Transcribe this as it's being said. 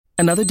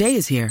Another day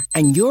is here,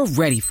 and you're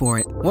ready for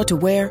it. What to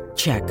wear?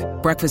 Check.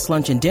 Breakfast,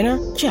 lunch, and dinner?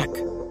 Check.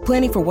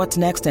 Planning for what's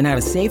next and how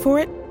to save for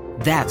it?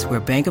 That's where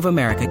Bank of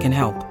America can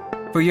help.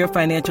 For your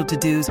financial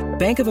to-dos,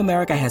 Bank of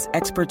America has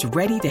experts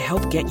ready to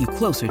help get you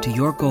closer to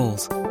your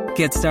goals.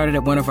 Get started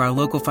at one of our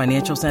local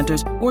financial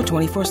centers or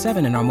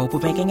 24/7 in our mobile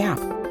banking app.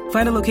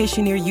 Find a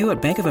location near you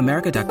at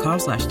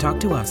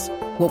bankofamerica.com/talktous.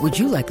 What would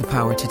you like the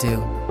power to do?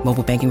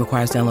 Mobile banking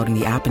requires downloading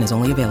the app and is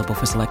only available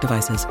for select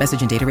devices.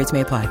 Message and data rates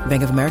may apply.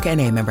 Bank of America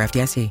N.A., member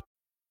FDIC.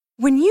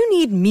 When you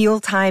need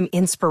mealtime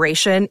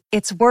inspiration,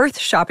 it's worth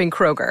shopping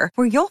Kroger,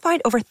 where you'll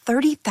find over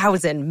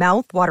 30,000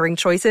 mouth-watering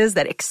choices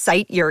that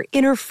excite your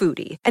inner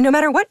foodie. And no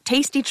matter what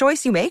tasty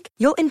choice you make,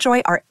 you'll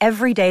enjoy our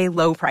everyday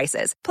low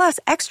prices, plus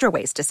extra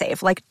ways to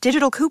save, like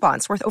digital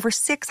coupons worth over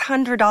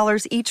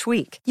 $600 each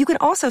week. You can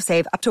also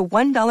save up to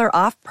 $1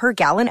 off per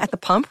gallon at the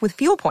pump with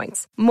fuel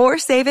points. More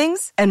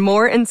savings and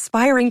more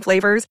inspiring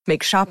flavors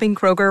make shopping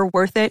Kroger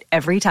worth it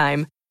every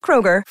time.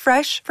 Kroger,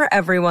 fresh for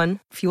everyone.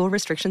 Fuel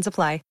restrictions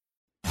apply.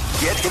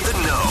 Get in the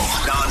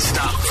know.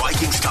 Non-stop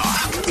Vikings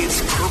talk.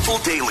 It's Purple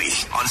Daily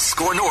on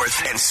Score North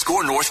and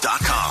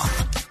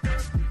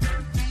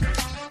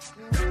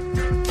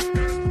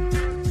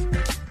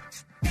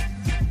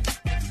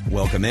ScoreNorth.com.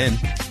 Welcome in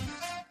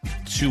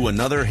to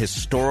another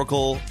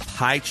historical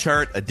pie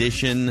chart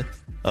edition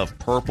of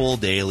Purple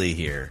Daily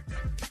here.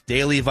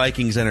 Daily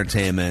Vikings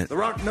entertainment. The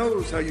Rock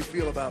knows how you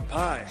feel about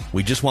pie.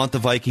 We just want the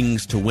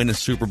Vikings to win a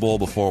Super Bowl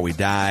before we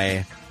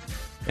die.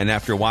 And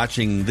after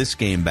watching this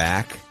game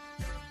back,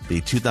 the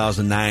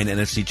 2009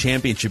 NFC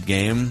Championship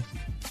game,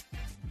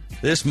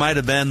 this might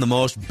have been the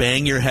most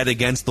bang your head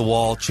against the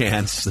wall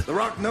chance The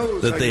Rock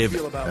knows that how they've you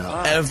feel about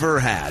pie.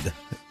 ever had.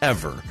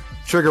 Ever.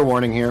 Trigger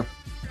warning here.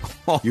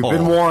 You've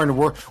been warned.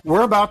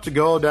 We're about to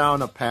go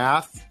down a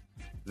path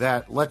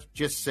that, let's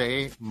just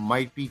say,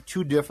 might be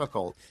too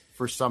difficult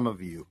for some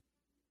of you.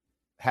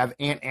 Have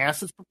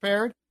antacids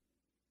prepared,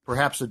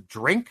 perhaps a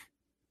drink.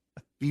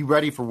 Be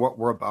ready for what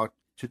we're about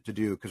to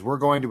do, because we're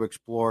going to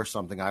explore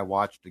something I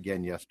watched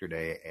again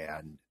yesterday,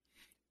 and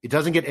it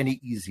doesn't get any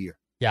easier.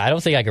 Yeah, I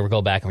don't think I could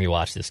go back and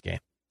rewatch this game.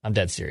 I'm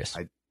dead serious.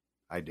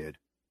 I did.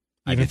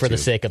 Even for the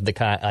sake of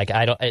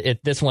the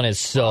this one is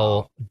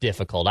so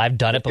difficult. I've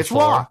done it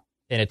before,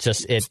 and it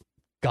just makes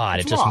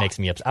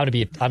me upset. I'm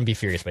gonna be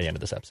furious by the end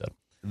of this episode.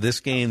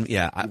 This game,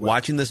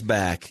 watching this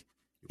back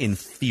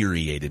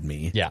infuriated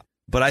me. Yeah,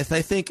 but I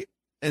think,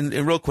 and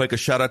real quick, a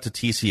shout out to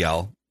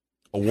TCL.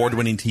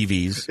 Award-winning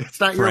TVs it's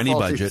not for your any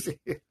fault, budget.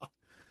 TCL.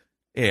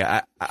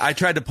 Yeah, I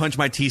tried to punch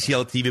my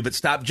TCL TV, but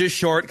stopped just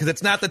short because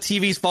it's not the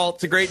TV's fault.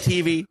 It's a great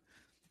TV.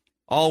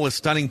 All with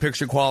stunning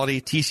picture quality.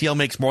 TCL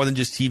makes more than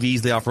just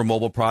TVs. They offer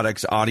mobile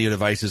products, audio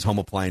devices, home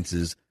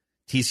appliances.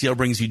 TCL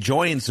brings you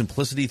joy and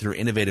simplicity through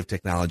innovative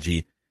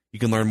technology. You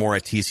can learn more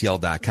at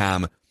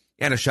TCL.com.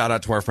 And a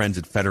shout-out to our friends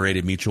at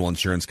Federated Mutual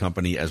Insurance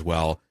Company as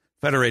well.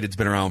 Federated's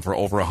been around for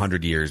over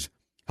 100 years,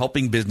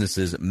 helping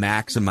businesses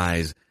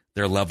maximize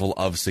their level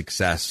of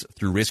success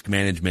through risk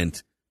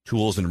management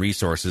tools and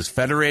resources.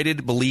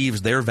 Federated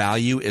believes their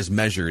value is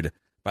measured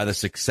by the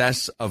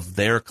success of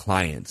their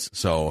clients.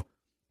 So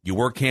you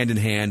work hand in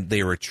hand.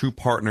 They are a true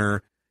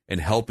partner in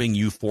helping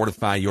you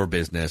fortify your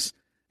business.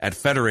 At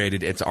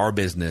Federated, it's our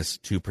business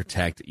to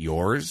protect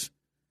yours.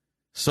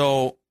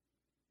 So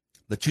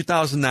the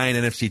 2009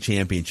 NFC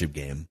Championship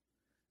game,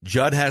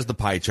 Judd has the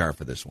pie chart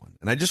for this one.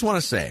 And I just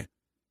want to say,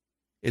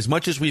 as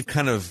much as we've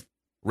kind of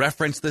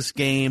reference this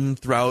game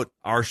throughout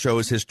our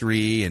show's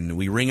history, and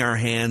we wring our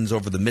hands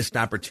over the missed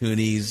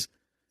opportunities,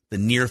 the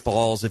near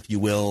falls, if you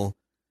will.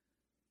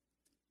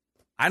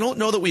 I don't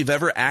know that we've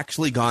ever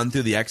actually gone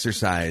through the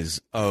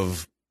exercise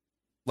of,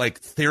 like,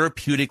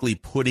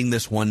 therapeutically putting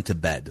this one to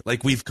bed.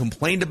 Like, we've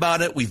complained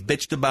about it, we've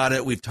bitched about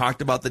it, we've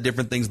talked about the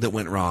different things that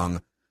went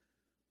wrong.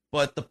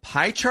 But the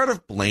pie chart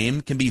of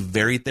blame can be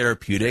very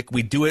therapeutic.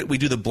 We do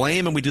the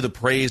blame and we do the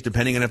praise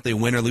depending on if they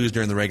win or lose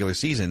during the regular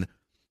season.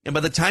 And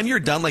by the time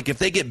you're done, like if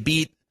they get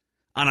beat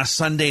on a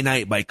Sunday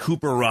night by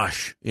Cooper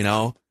Rush,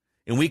 and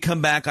we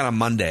come back on a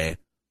Monday,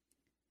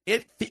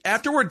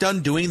 after we're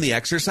done doing the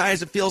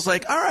exercise, it feels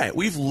like, all right,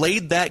 we've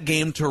laid that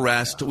game to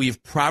rest.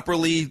 We've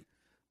properly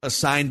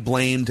assigned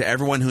blame to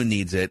everyone who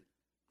needs it.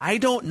 I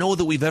don't know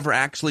that we've ever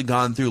actually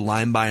gone through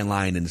line by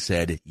line and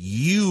said,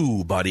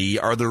 you, buddy,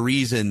 are the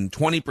reason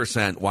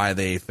 20% why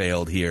they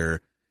failed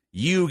here.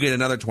 You get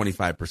another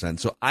 25%.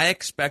 So I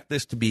expect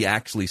this to be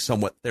actually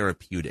somewhat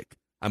therapeutic.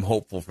 I'm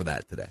hopeful for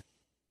that today.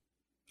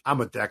 I'm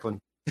with Declan.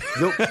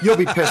 You'll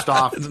be pissed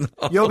off. No.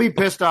 You'll be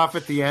pissed off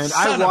at the end.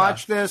 I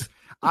watched this.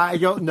 I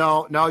don't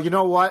know. No, you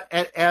know what?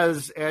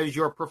 As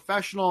your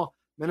professional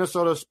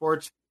Minnesota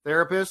sports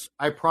therapist,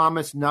 I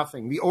promise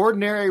nothing. The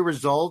ordinary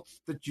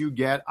results that you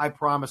get, I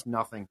promise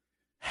nothing.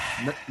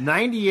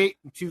 98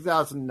 and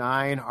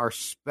 2009 are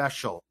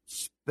special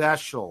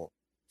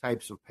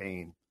types of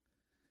pain.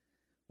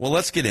 Well,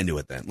 let's get into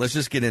it then. Let's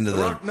just get into The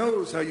Rock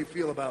knows how you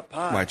feel about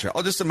pie.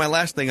 My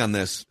last thing on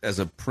this as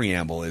a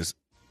preamble is,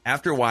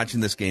 after watching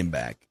this game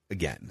back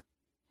again,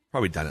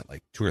 probably done it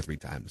like 2 or 3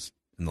 times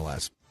in the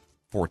last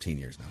 14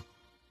 years now.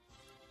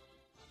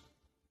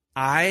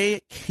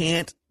 I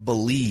can't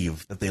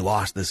believe that they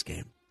lost this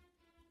game.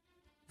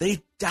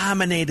 They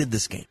dominated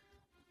this game.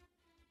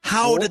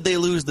 How did they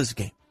lose this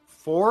game?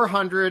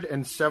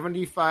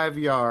 475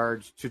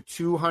 yards to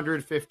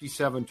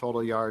 257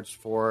 total yards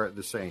for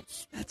the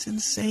Saints. That's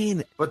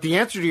insane. But the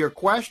answer to your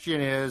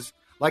question is,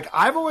 like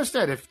I've always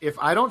said, if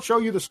I don't show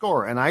you the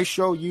score and I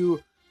show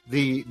you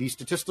the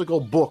statistical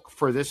book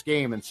for this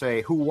game and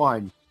say who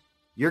won,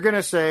 you're going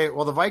to say,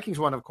 well, the Vikings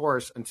won, of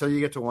course, until you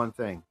get to one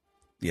thing.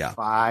 Yeah.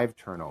 5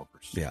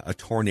 turnovers. Yeah, a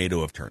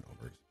tornado of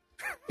turnovers.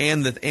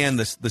 and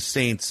the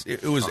Saints,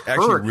 it was A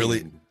actually hurricane.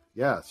 really...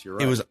 Yes, you're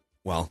right. It was,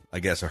 well, I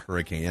guess a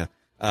hurricane,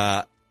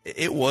 yeah.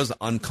 It was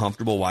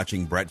uncomfortable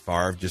watching Brett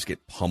Favre just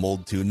get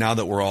pummeled, too, now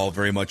that we're all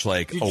very much,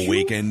 like,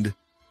 awakened.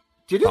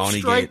 Did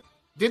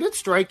it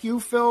strike you,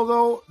 Phil,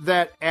 though,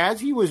 that as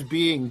he was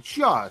being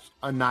just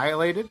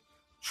annihilated,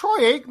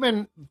 Troy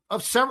Aikman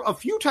a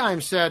few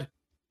times said,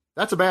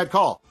 that's a bad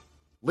call.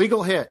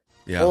 Legal hit.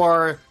 Yeah.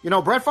 Or,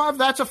 Brett Favre,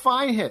 that's a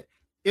fine hit.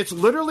 It's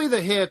literally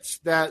the hits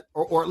that,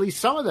 or at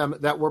least some of them,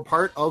 that were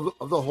part of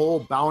the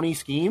whole bounty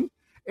scheme.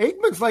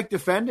 Aikman's like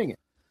defending it.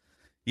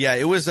 Yeah,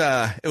 it was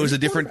a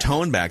different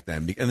tone back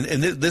then.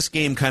 And this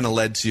game kind of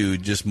led to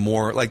just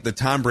more, like the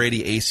Tom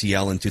Brady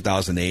ACL in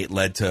 2008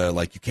 led to,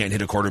 like, you can't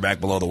hit a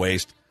quarterback below the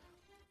waist.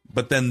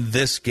 But then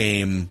this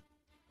game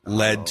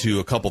led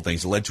to a couple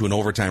things. It led to an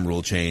overtime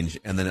rule change,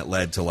 and then it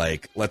led to,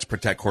 like, let's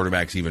protect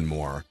quarterbacks even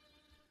more.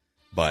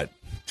 But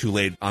too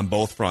late on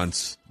both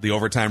fronts. The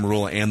overtime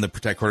rule and the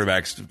protect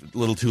quarterbacks, a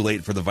little too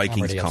late for the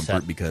Vikings' comfort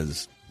upset.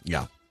 because,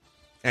 yeah.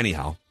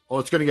 Anyhow. Well,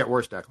 it's going to get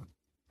worse, Declan.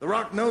 The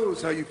Rock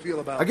knows how you feel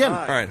about Again.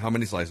 pie. All right, how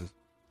many slices?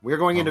 We're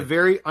going into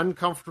very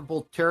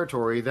uncomfortable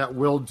territory that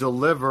will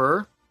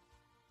deliver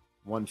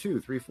 1, 2,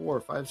 3,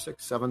 4, 5,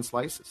 6, 7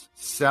 slices.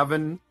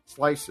 7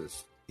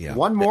 slices. Yeah.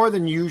 One more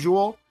than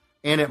usual,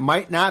 and it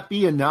might not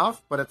be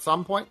enough, but at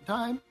some point in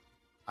time,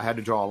 I had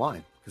to draw a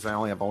line because I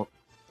only have a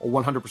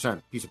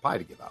 100% piece of pie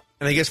to give out.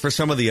 And I guess for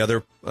some of the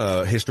other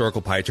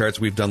historical pie charts,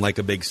 we've done like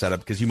a big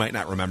setup because you might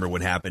not remember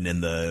what happened in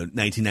the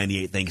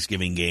 1998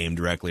 Thanksgiving game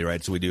directly,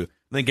 right? So we do.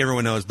 I think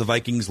everyone knows the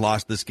Vikings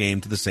lost this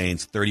game to the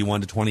Saints,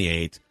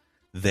 31-28.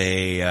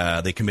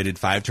 They committed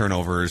 5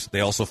 turnovers. They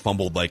also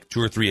fumbled like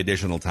 2 or 3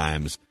 additional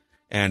times.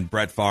 And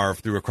Brett Favre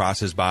threw across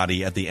his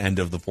body at the end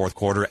of the fourth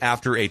quarter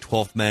after a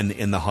 12th men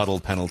in the huddle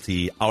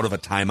penalty out of a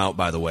timeout,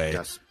 by the way.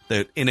 Yes.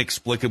 That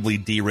inexplicably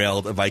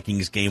derailed a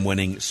Vikings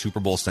game-winning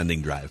Super Bowl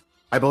sending drive.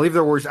 I believe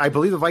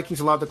the Vikings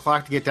allowed the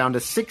clock to get down to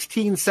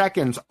 16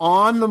 seconds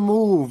on the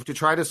move to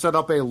try to set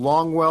up a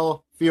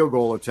Longwell field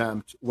goal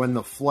attempt when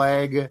the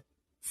flag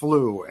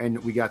flew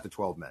and we got the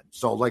 12 men.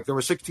 So, like, there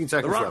were 16 The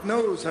seconds Rock left.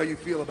 knows how you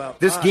feel about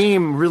This pie.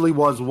 game really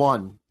was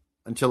won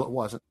until it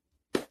wasn't.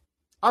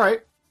 All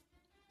right.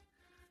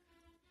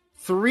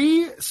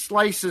 3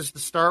 slices to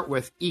start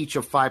with, each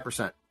of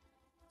 5%.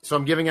 So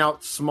I'm giving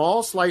out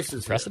small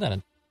slices.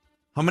 Unprecedented.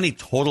 How many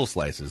total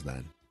slices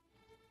then?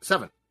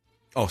 7.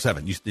 Oh,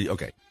 7.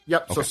 Okay.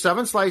 Yep. Okay. So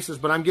 7 slices,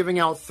 but I'm giving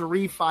out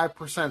 3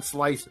 5%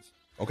 slices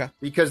Okay.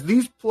 because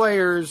these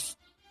players,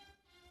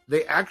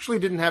 they actually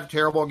didn't have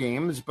terrible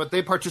games, but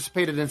they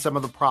participated in some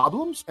of the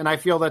problems, and I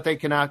feel that they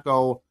cannot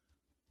go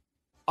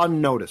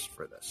unnoticed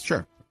for this.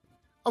 Sure.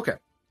 Okay.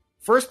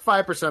 First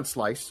 5%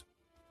 slice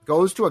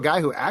goes to a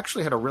guy who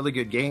actually had a really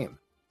good game,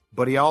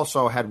 but he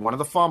also had one of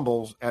the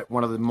fumbles at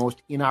one of the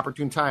most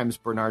inopportune times,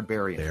 Bernard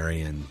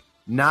Berrien.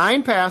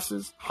 9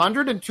 passes,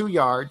 102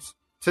 yards.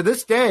 To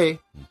this day,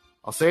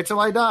 I'll say it till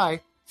I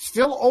die,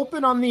 still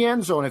open on the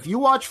end zone. If you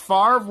watch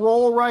Favre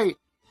roll right,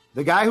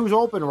 the guy who's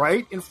open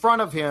right in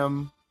front of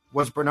him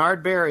was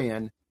Bernard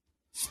Berrien,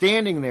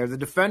 standing there. The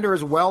defender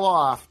is well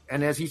off,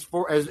 and as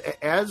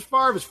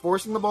Favre is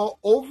forcing the ball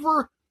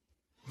over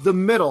the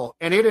middle,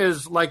 and it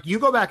is like, you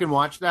go back and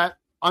watch that,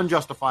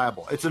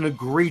 unjustifiable. It's an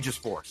egregious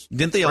force.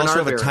 Didn't they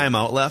also have a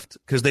timeout left?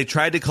 Because they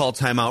tried to call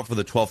timeout for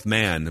the 12th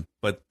man,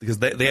 but because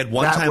they had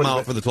one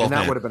timeout for the 12th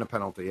man. That would have been a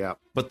penalty, yeah.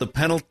 But the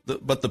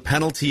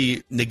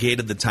penalty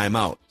negated the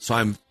timeout. So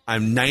I'm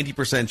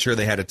 90% sure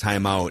they had a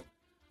timeout.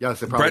 Yes,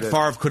 they probably Brett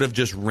Favre could have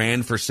just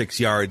ran for 6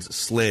 yards,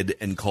 slid,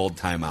 and called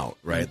timeout,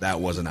 right?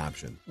 That was an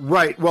option.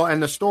 Right. Well,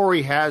 and the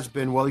story has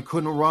been, well, he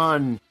couldn't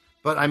run,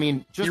 but I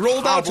mean, just he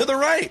rolled out to the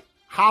right.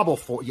 Hobble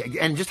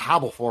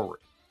forward.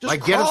 Just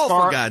like, crawl, get as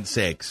far, for God's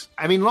sakes.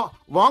 I mean,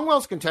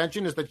 Longwell's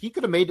contention is that he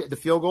could have made the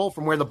field goal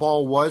from where the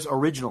ball was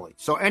originally.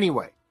 So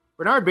anyway,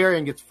 Bernard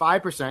Berrien gets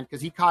 5%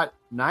 because he caught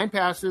 9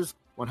 passes,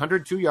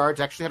 102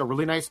 yards, actually had a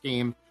really nice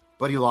game,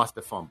 but he lost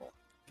a fumble,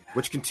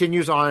 which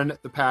continues on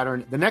the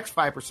pattern. The next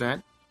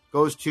 5%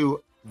 goes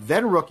to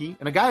then rookie,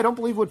 and a guy I don't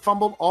believe would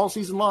fumble all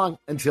season long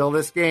until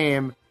this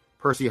game,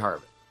 Percy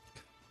Harvin.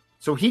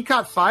 So he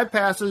caught 5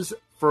 passes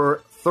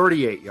for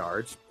 38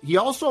 yards. He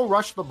also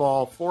rushed the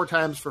ball 4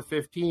 times for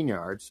 15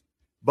 yards.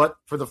 But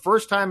for the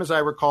first time, as I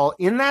recall,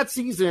 in that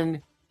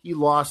season, he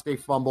lost a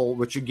fumble,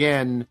 which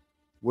again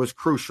was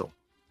crucial.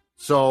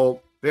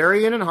 So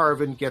Berrien and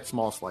Harvin get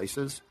small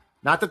slices.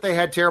 Not that they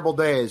had terrible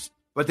days,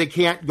 but they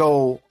can't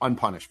go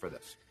unpunished for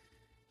this.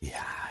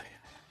 Yeah.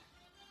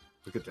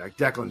 Look at that.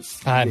 Declan's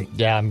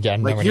I'm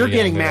getting like you're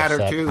getting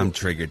madder too. I'm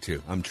triggered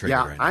too. I'm triggered.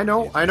 Yeah, right I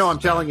now. know. I'm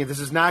telling you, this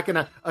is not going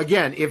to.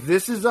 Again, if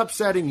this is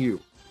upsetting you,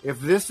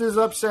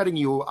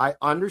 I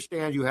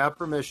understand you have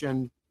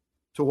permission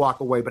to walk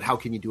away, but how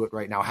can you do it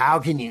right now? How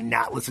can you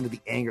not listen to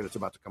the anger that's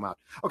about to come out?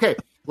 Okay,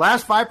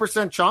 last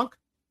 5% chunk,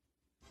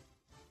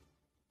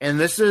 and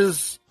this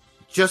is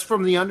just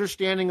from the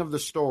understanding of the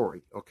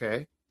story.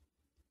 Okay,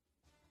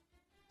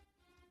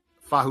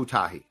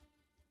 Fahutahi.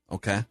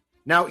 Okay.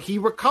 Now, he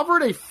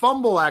recovered a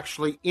fumble,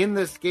 actually, in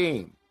this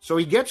game. So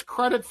he gets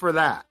credit for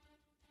that.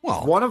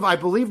 Well, I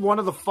believe it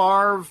was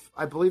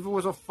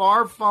a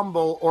Favre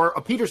fumble or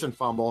a Peterson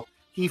fumble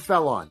he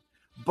fell on.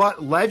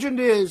 But legend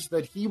is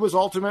that he was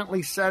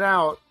ultimately set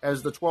out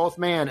as the 12th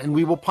man, and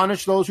we will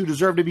punish those who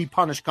deserve to be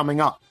punished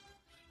coming up.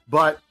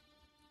 But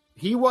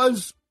he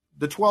was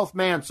the 12th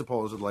man,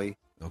 supposedly.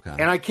 Okay.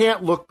 And I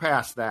can't look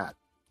past that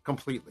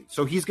completely.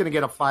 So he's going to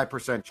get a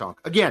 5% chunk.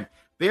 Again,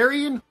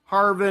 Berrien,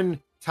 Harvin,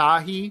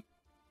 Tahi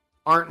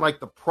aren't like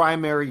the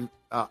primary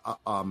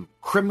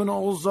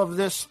criminals of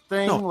this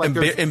thing. No, like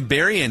and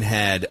Berrien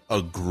had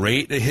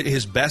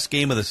his best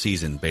game of the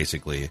season,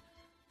 basically,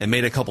 and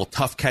made a couple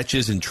tough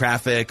catches in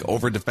traffic,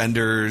 over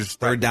defenders,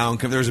 third down.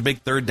 There was a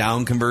big third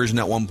down conversion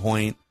at one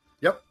point.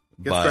 Yep.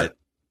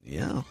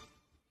 Yeah.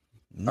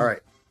 All right.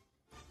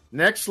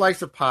 Next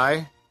slice of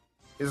pie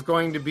is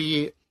going to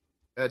be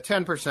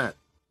 10%.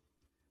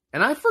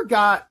 And I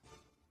forgot,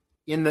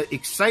 in the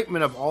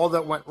excitement of all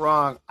that went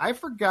wrong, I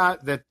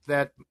forgot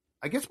that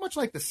I guess much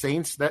like the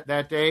Saints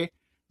that day,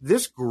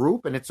 this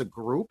group, and it's a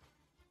group,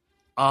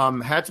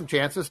 had some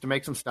chances to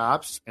make some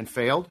stops and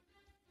failed.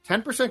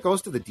 10%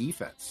 goes to the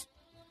defense.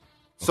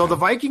 So the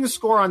Vikings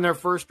score on their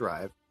first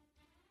drive.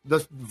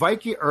 The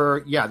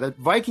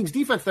Vikings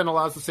defense then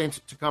allows the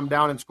Saints to come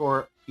down and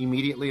score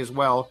immediately as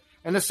well.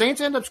 And the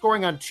Saints end up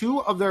scoring on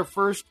 2 of their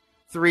first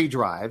 3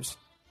 drives.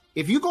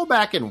 If you go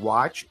back and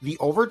watch the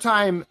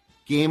overtime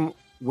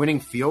game-winning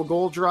field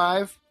goal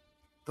drive,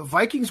 the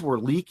Vikings were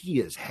leaky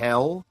as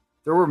hell.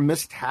 There were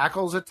missed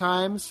tackles at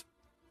times.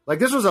 Like,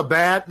 this was a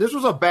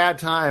bad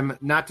time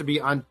not to be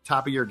on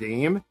top of your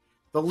game.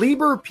 The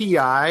Lieber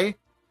PI,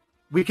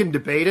 we can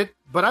debate it,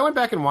 but I went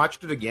back and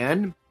watched it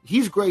again.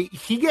 He's great.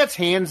 He gets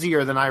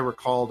handsier than I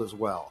recalled as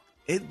well.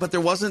 But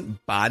there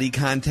wasn't body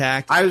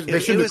contact. They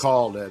should have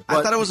called it.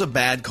 I thought it was a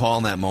bad call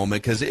in that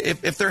moment, because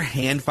if they're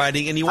hand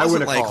fighting, and he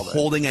wasn't like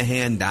holding a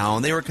hand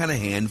down, they were kind of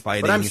hand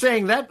fighting. But I'm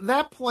saying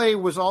that play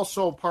was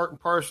also part and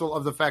parcel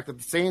of the fact that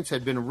the Saints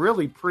had been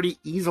really pretty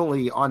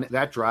easily on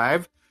that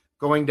drive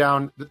going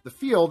down the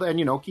field.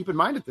 And, keep in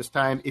mind at this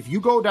time, if you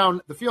go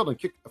down the field and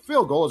kick a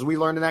field goal, as we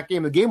learned in that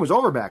game, the game was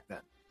over back then.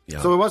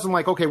 Yeah. So it wasn't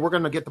like, okay, we're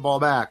going to get the ball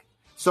back.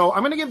 So I'm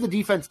going to give the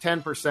defense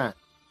 10%.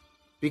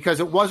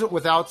 Because it wasn't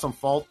without some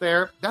fault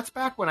there. That's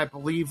back when I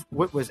believe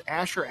what was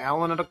Asher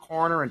Allen at a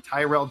corner and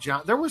Tyrell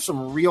Johnson. There were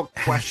some real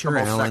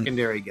questionable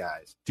secondary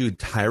guys. Dude,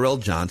 Tyrell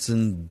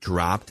Johnson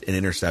dropped an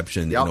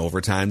interception in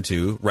overtime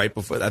too, right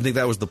before. I think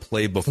that was the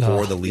play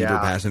before the Lieber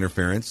pass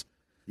interference.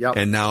 Yep.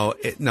 And now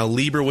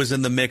Lieber was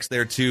in the mix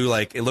there too.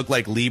 Like, it looked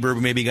like Lieber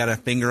maybe got a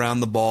finger on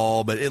the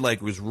ball, but it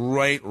was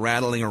right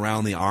rattling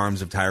around the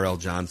arms of Tyrell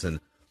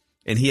Johnson.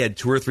 And he had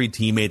 2 or 3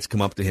 teammates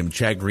come up to him.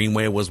 Chad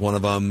Greenway was one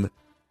of them.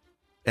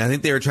 And I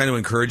think they were trying to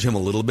encourage him a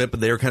little bit, but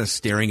they were kind of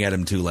staring at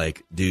him too,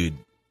 like, dude,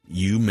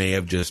 you may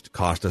have just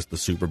cost us the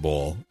Super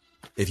Bowl.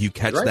 If you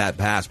catch that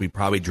pass, we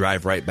probably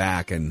drive right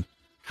back and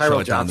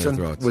Tyrell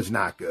Johnson was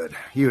not good.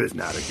 He was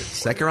not a good player.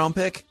 Second-round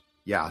pick?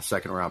 Yeah,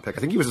 second-round pick.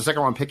 I think he was a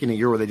second-round pick in a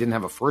year where they didn't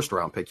have a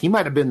first-round pick. He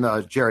might have been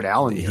the Jared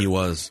Allen year. He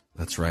was.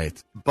 That's right.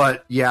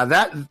 But, yeah,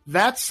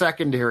 that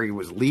secondary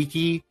was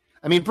leaky.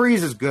 I mean,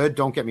 Breeze is good,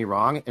 don't get me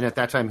wrong, and at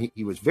that time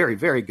he was very,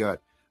 very good.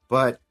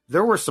 But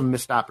there were some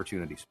missed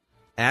opportunities.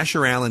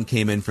 Asher Allen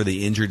came in for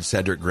the injured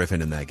Cedric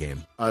Griffin in that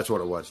game. That's what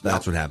it was.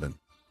 That's what happened.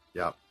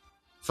 Yeah.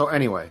 So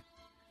anyway,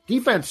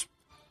 defense,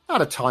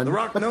 not a ton. The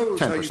Rock but knows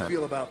 10%. how you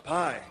feel about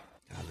pie.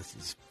 God, this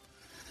is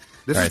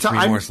tough.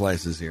 3 more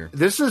slices here.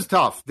 This is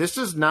tough. This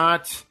is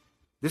not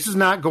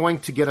going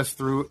to get us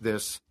through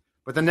this.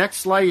 But the next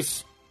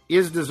slice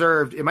is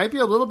deserved. It might be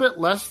a little bit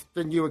less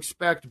than you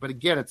expect, but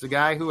again, it's a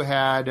guy who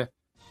had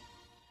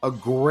a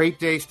great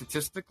day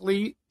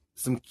statistically,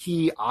 some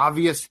key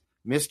obvious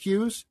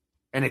miscues.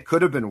 And it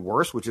could have been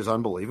worse, which is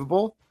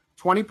unbelievable.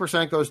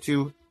 20% goes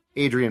to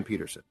Adrian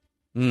Peterson.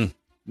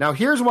 Now,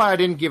 here's why I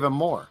didn't give him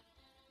more.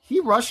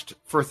 He rushed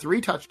for 3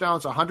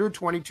 touchdowns,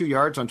 122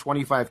 yards on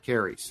 25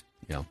 carries.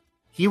 Yeah.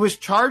 He was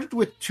charged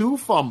with 2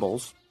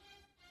 fumbles,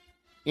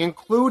 he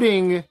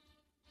was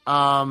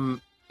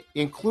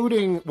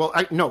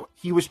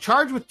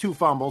charged with 2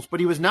 fumbles, but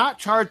he was not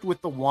charged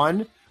with the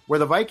one where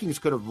the Vikings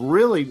could have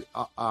really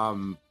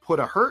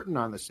put a hurting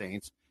on the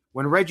Saints.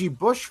 When Reggie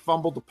Bush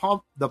fumbled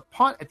the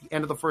punt at the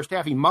end of the first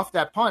half, he muffed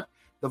that punt.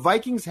 The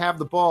Vikings have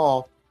the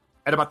ball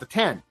at about the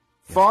 10.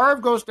 Favre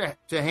goes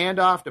to hand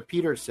off to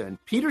Peterson.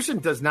 Peterson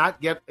does not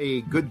get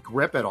a good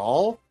grip at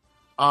all.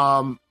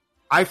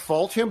 I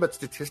fault him, but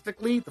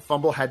statistically, the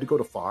fumble had to go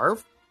to Favre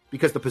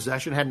because the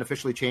possession hadn't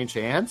officially changed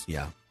hands.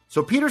 Yeah.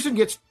 So Peterson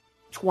gets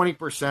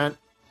 20%.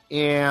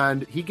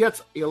 and he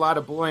gets a lot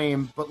of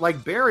blame. But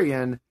like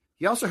Berrien,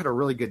 he also had a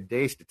really good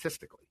day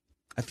statistically.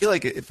 I feel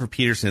like for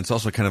Peterson, it's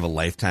also kind of a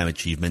lifetime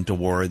achievement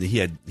award. He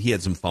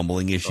had some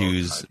fumbling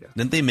issues.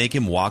 Didn't they make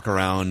him walk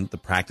around the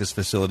practice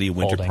facility,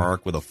 Winter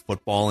Park, with a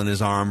football in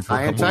his arm for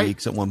a couple of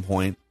weeks at one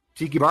point?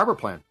 Tiki Barber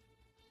plan.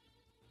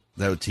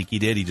 Is that what Tiki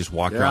did? He just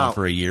walked around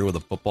for a year with a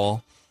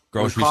football?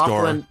 Grocery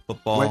store,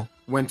 football?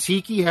 When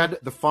Tiki had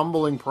the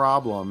fumbling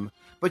problem,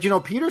 but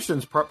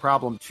Peterson's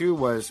problem too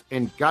was,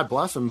 and God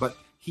bless him, but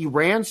he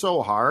ran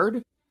so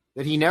hard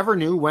that he never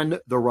knew when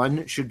the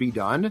run should be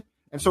done.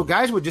 And so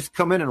guys would just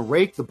come in and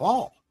rake the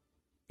ball.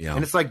 Yeah.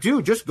 And it's like,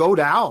 dude, just go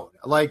down.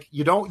 Like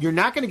you're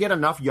not going to get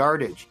enough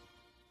yardage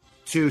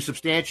to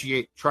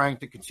substantiate trying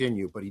to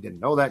continue, but he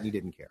didn't know that and he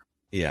didn't care.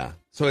 Yeah.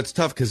 So it's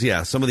tough because,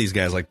 some of these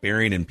guys like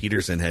Berrien and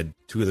Peterson had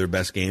two of their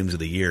best games of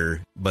the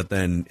year, but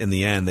then in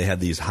the end they had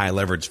these high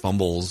leverage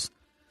fumbles.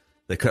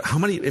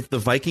 If the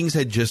Vikings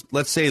had just,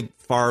 let's say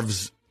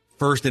Favre's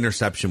first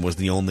interception was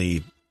the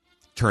only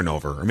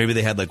turnover, or maybe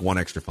they had like one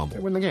extra fumble.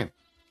 They win the game.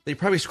 They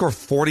probably score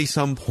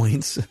 40-some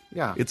points.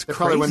 Yeah, it's they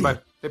crazy.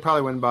 They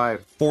probably win by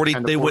 40.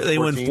 They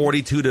win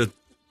 42 to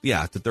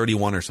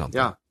 31 or something.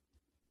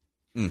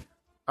 Yeah.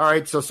 All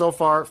right. So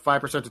far,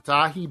 5% to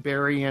Tahi,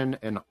 Berrien,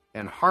 and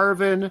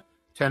Harvin.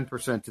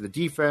 10% to the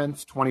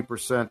defense.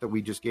 20% that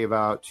we just gave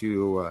out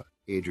to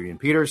Adrian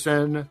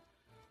Peterson.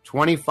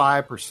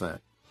 25%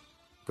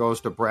 goes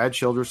to Brad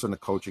Childress and the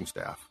coaching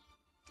staff.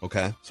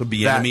 Okay, so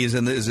Bieniemy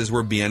is this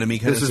where Bieniemy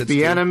kind of sits? This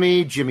is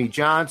Bieniemy, Jimmy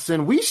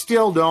Johnson. We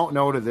still don't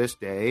know to this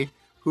day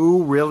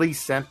who really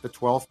sent the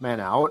 12th man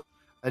out.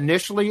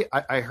 Initially,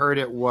 I heard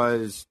it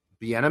was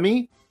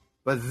Bieniemy,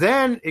 but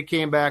then it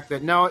came back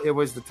that no, it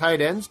was the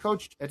tight ends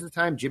coach at the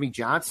time, Jimmy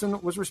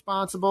Johnson, was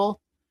responsible.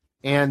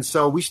 And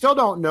so we still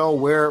don't know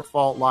where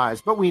fault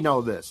lies, but we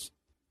know this.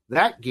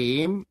 That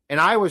game, and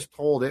I was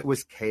told it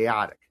was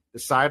chaotic. The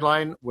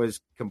sideline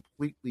was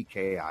completely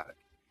chaotic.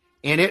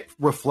 And it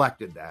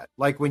reflected that.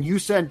 Like when you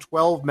send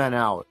 12 men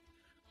out,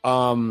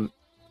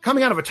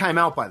 coming out of a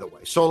timeout, by the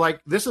way. So like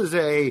this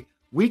is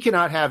we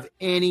cannot have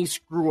any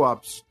screw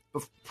ups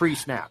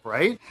pre-snap,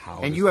 right?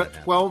 And you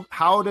have 12.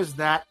 How does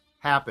that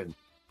happen?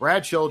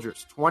 Brad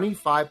Childress,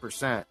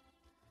 25%.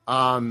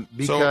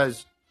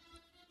 Because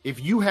if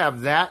you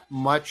have that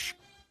much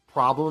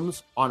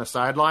problems on a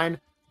sideline,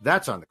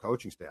 that's on the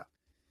coaching staff.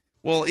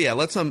 Well, yeah,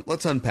 let's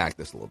unpack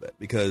this a little bit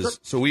because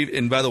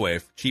and by the way,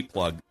 cheap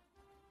plug.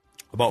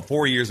 About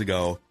 4 years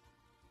ago,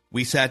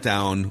 we sat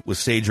down with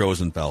Sage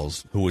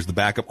Rosenfels, who was the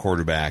backup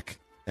quarterback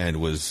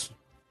and was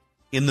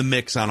in the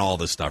mix on all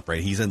this stuff,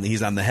 right? He's on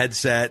the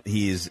headset,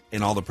 he's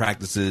in all the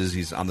practices,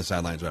 he's on the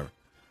sidelines, whatever.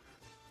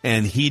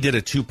 And he did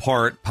a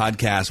 2-part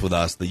podcast with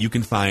us that you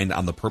can find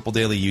on the Purple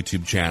Daily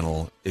YouTube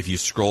channel. If you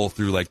scroll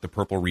through like the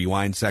Purple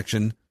Rewind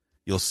section,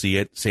 you'll see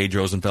it. Sage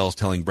Rosenfels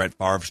telling Brett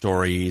Favre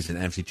stories, an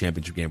NFC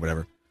Championship game,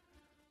 whatever.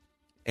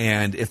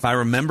 And if I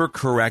remember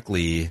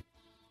correctly,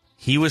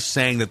 he was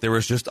saying that there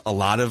was just a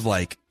lot of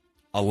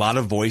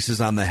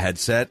voices on the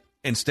headset.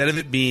 Instead of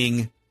it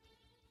being,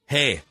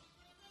 hey,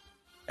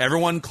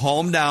 everyone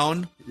calm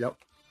down. Yep.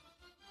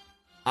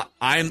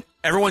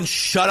 Everyone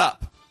shut up.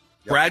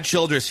 Yep. Brad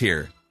Childress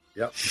here.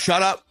 Yep.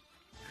 Shut up.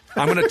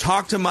 I'm going to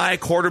talk to my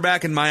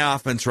quarterback and my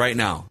offense right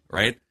now.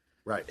 Right.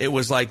 Right. It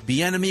was like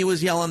Bieniemy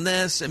was yelling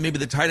this and maybe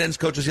the tight ends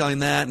coach was yelling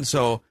that. And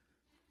so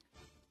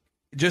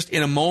just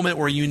in a moment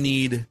where you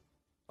need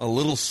a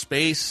little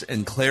space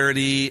and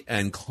clarity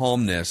and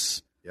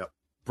calmness. Yep.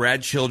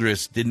 Brad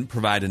Childress didn't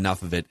provide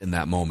enough of it in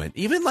that moment.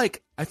 Even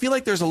I feel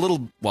like there's a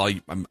little,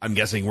 I'm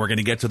guessing we're going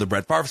to get to the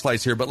Brett Favre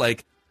slice here,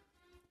 but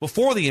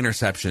before the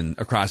interception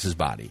across his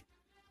body,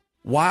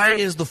 why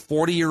is the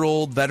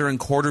 40-year-old veteran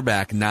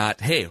quarterback not,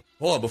 hey,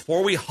 hold on,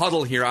 before we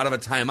huddle here out of a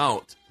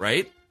timeout,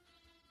 right?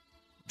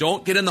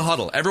 Don't get in the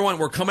huddle. Everyone,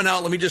 we're coming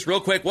out. Let me just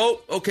real quick.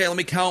 Whoa, okay, let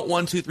me count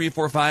 1, 2, 3,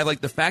 4,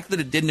 5. The fact that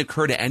it didn't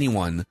occur to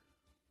anyone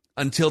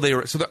until they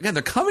were,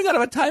 they're coming out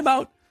of a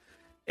timeout,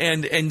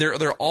 and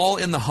they're all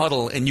in the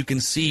huddle, and you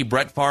can see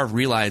Brett Favre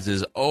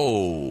realizes,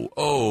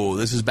 oh,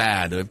 this is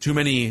bad. We have too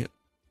many.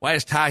 Why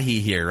is Tahi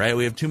here? Right?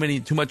 We have too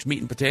much meat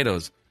and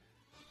potatoes.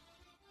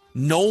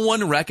 No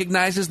one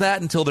recognizes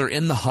that until they're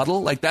in the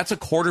huddle. That's a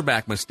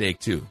quarterback mistake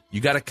too. You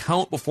got to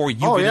count before you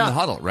get in the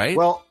huddle, right?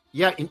 Well,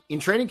 yeah. In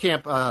training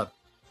camp,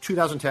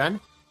 2010,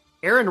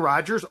 Aaron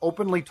Rodgers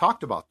openly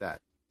talked about that.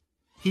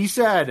 He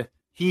said.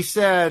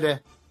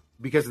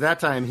 Because at that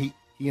time, he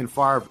and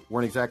Favre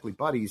weren't exactly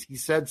buddies. He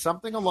said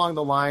something along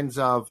the lines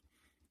of,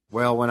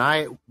 well,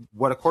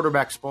 what a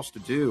quarterback's supposed to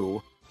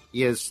do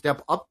is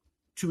step up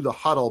to the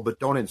huddle, but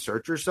don't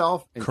insert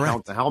yourself and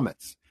count the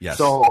helmets. Yes.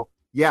 So,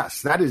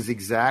 yes, that is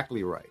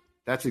exactly right.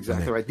 That's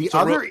exactly right.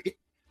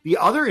 The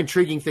other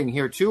intriguing thing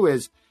here, too,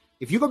 is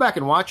if you go back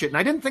and watch it, and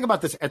I didn't think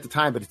about this at the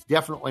time, but it's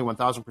definitely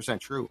 1,000%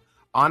 true.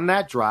 On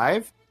that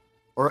drive,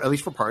 or at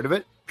least for part of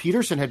it,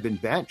 Peterson had been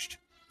benched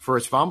for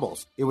his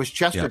fumbles. It was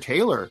Chester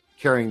Taylor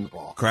carrying the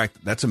ball. Correct.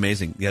 That's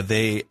amazing. Yeah,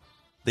 they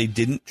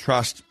didn't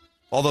trust.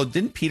 Although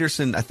didn't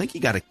Peterson? I think he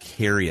got a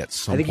carry at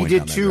some point. I think he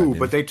did too,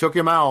 but they took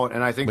him out,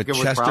 and I think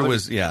Chester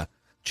was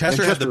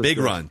Chester had the big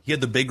run. He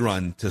had the big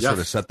run to sort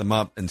of set them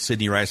up, and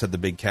Sidney Rice had the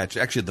big catch.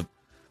 Actually,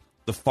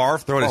 the far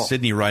throw to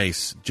Sidney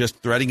Rice,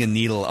 just threading a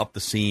needle up the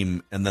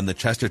seam, and then the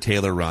Chester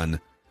Taylor run.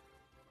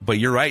 But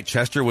you're right.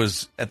 Chester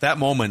was, at that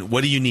moment,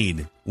 what do you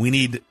need? We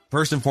need,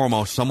 first and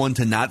foremost, someone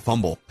to not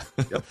fumble.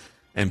 Yep.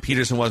 And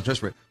Peterson wasn't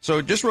desperate.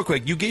 So just real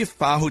quick, you gave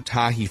Fahu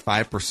Tahi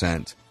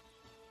 5%.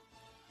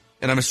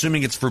 And I'm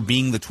assuming it's for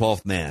being the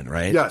 12th man,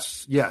 right?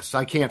 Yes.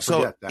 I can't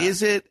forget that. So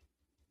is it,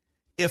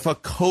 if a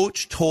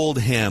coach told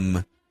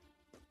him,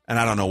 and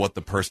I don't know what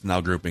the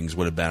personnel groupings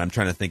would have been. I'm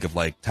trying to think of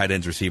like tight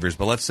ends, receivers.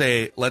 But let's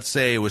say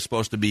it was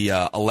supposed to be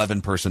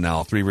 11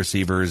 personnel, 3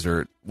 receivers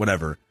or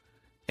whatever.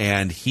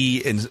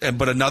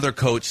 But another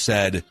coach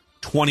said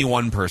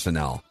 21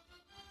 personnel.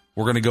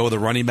 We're going to go with a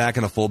running back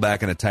and a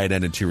fullback and a tight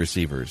end and 2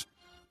 receivers.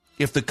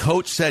 If the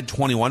coach said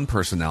 21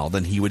 personnel,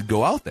 then he would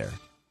go out there,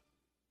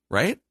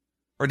 right?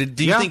 Or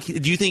do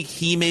you think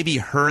he maybe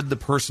heard the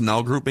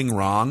personnel grouping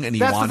wrong and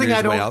he wandered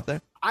his way out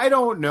there? I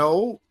don't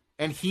know.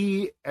 And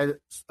he,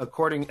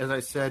 according, as I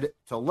said,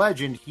 to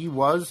legend, he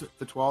was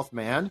the 12th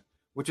man,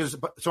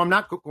 so I'm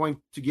not going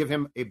to give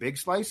him a big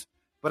slice,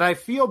 but I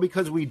feel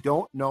because we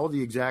don't know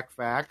the exact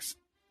facts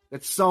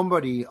that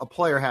a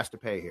player has to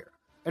pay here.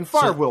 And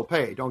Favre will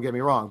pay, don't get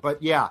me wrong.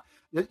 But yeah,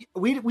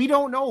 we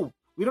don't know.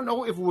 We don't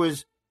know if it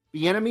was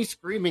the enemy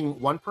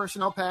screaming one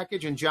personnel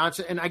package and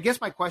Johnson. And I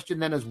guess my question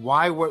then is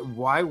why would,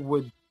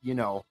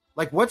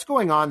 what's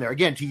going on there?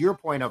 Again, to your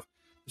point of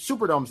the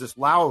Superdome's this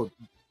loud,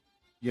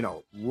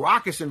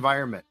 raucous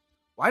environment.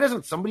 Why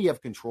doesn't somebody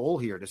have control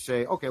here to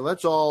say, okay,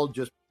 let's all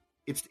just,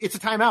 it's a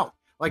timeout.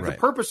 The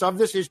purpose of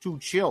this is to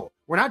chill.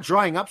 We're not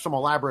drawing up some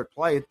elaborate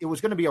play. It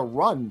was going to be a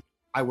run,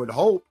 I would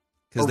hope.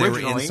 Because they were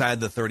inside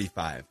the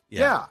 35.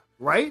 Yeah,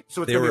 right?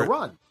 So it's going to be a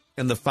run.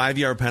 And the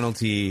 5-yard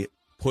penalty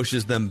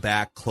pushes them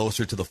back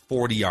closer to the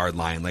 40-yard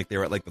line. Like they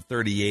were at the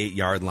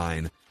 38-yard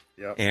line.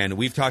 Yep. And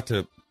we've talked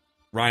to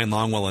Ryan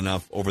Longwell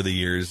enough over the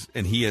years,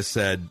 and he has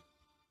said,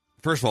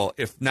 first of all,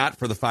 if not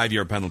for the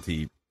 5-yard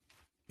penalty,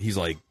 he's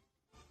like,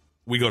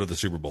 we go to the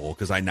Super Bowl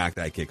because I knocked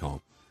that kick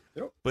home.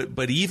 Yep.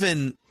 But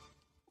even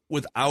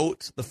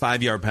without the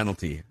 5-yard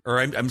penalty,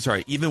 or I'm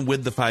sorry, even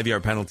with the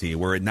 5-yard penalty,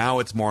 where now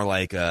it's more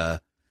like a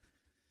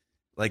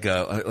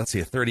let's see,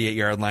 a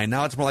 38-yard line.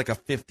 Now it's more like a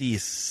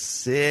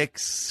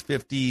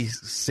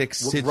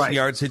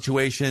 56-yard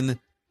situation.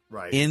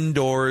 Right.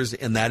 Indoors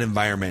in that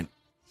environment.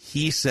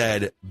 He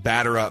said,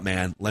 batter up,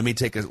 man. Let me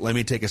take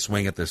a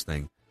swing at this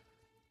thing.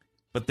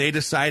 But they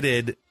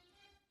decided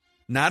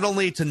not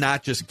only to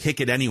not just kick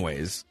it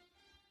anyways,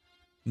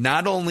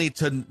 not only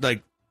to,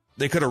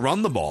 they could have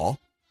run the ball,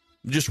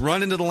 just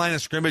run into the line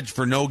of scrimmage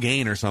for no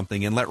gain or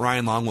something and let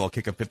Ryan Longwell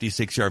kick a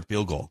 56-yard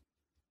field goal.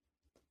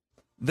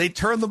 They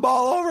turned the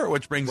ball over,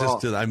 which brings us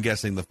to, I'm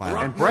guessing, the final.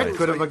 And Brett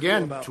could have,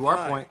 again, to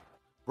our point,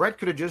 Brett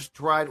could have just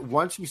tried,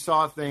 once he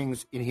saw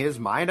things in his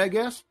mind, I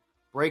guess,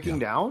 breaking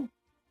down.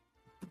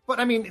 But,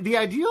 I mean, the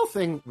ideal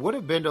thing would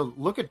have been to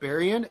look at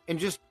Berrien and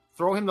just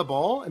throw him the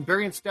ball, and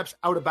Berrien steps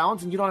out of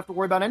bounds, and you don't have to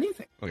worry about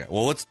anything. Okay,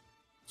 well, let's.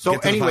 So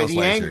anyway,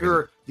 the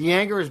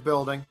anger is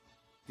building.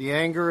 The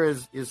anger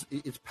is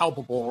it's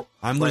palpable.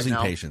 I'm losing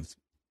patience.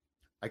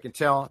 I can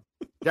tell.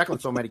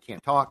 Declan so many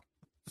can't talk.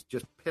 It's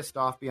just pissed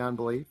off beyond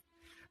belief.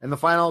 And the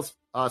final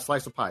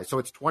slice of pie. So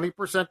it's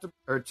 25% to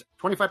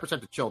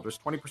Childress,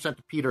 20%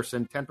 to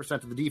Peterson,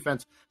 10% to the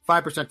defense,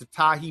 5% to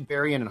Tahi,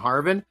 Berrien, and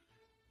Harvin,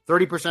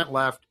 30%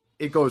 left.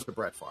 It goes to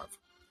Brett Favre.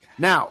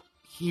 Now,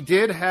 he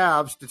did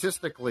have,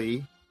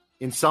 statistically,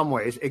 in some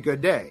ways, a good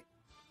day.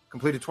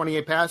 Completed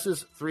 28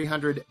 passes,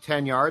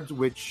 310 yards,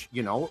 which,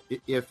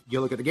 if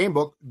you look at the game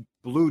book,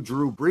 blew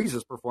Drew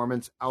Brees'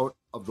 performance out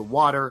of the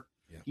water.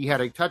 Yeah. He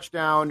had a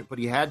touchdown, but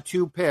he had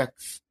 2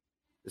 picks.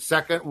 The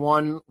second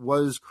one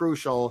was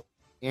crucial,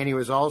 and he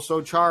was also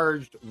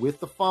charged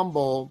with the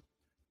fumble.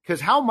 Because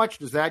how much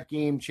does that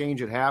game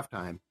change at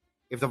halftime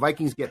if the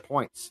Vikings get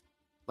points?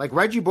 Like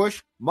Reggie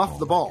Bush muffed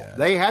the ball.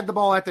 They had the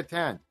ball at the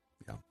 10.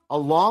 Yeah. A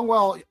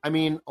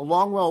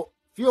Longwell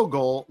field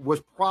goal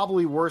was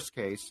probably worst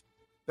case.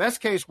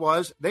 Best case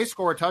was they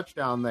score a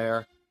touchdown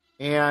there,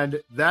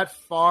 and that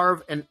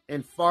Favre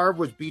and Favre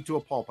was beat to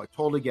a pulp. I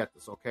totally get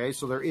this, okay?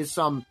 So there is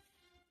some,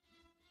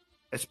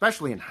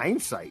 especially in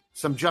hindsight,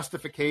 some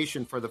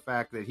justification for the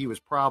fact that he was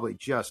probably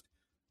just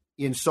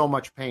in so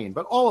much pain.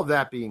 But all of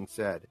that being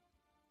said,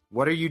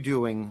 what are you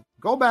doing?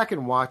 Go back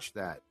and watch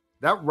that.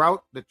 That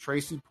route that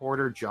Tracy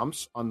Porter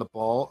jumps on the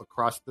ball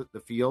across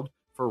the field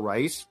for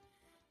Rice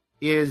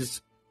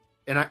is,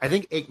 and I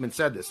think Aikman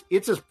said this,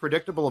 it's as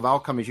predictable of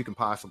outcome as you can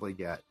possibly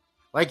get.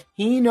 Like,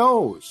 he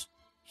knows.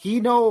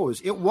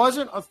 It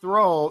wasn't a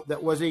throw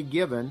that was a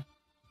given.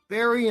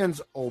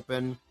 Berrien's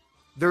open.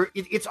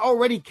 It's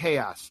already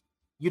chaos.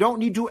 You don't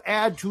need to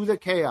add to the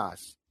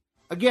chaos.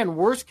 Again,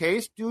 worst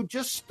case, dude,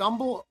 just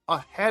stumble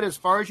ahead as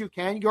far as you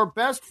can. Your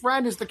best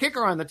friend is the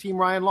kicker on the team,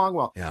 Ryan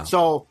Longwell. Yeah.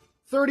 So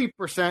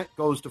 30%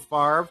 goes to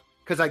Favre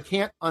because I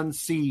can't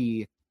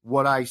unsee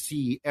what I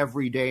see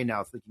every day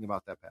now thinking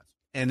about that pass.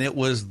 And it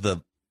was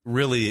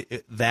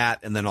that,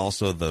 and then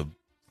also the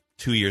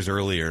 2 years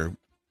earlier,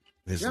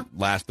 his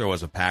last throw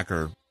as a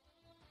Packer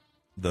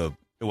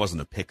it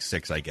wasn't a pick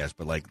six, I guess,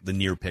 but like the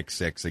near pick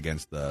six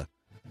against the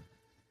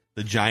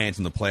Giants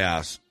in the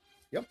playoffs.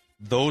 Yep.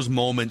 Those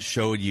moments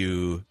showed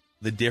you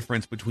the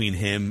difference between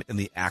him and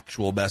the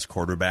actual best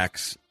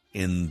quarterbacks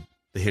in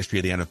the history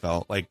of the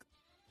NFL. Like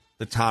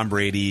the Tom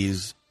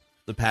Brady's,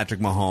 the Patrick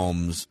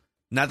Mahomes.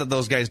 Not that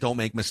those guys don't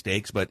make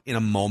mistakes, but in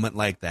a moment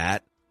like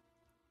that,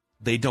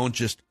 they don't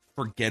just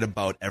forget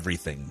about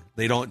everything.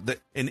 They don't.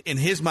 In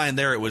his mind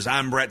there, it was,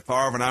 I'm Brett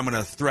Favre and I'm going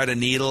to thread a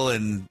needle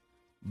and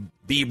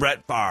be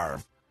Brett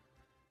Favre.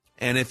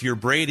 And if you're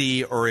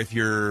Brady or if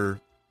you're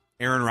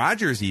Aaron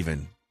Rodgers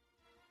even,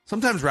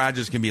 sometimes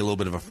Rodgers can be a little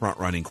bit of a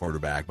front-running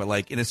quarterback. But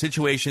like in a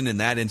situation in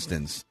that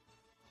instance,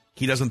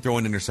 he doesn't throw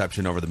an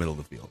interception over the middle of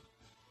the field.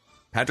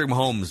 Patrick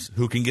Mahomes,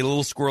 who can get a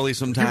little squirrely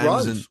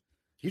sometimes, and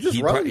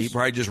he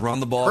probably just run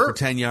the ball for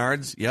 10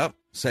 yards. Yep,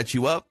 set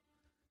you up.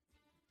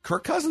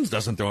 Kirk Cousins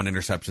doesn't throw an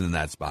interception in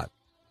that spot.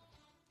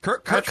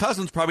 Kirk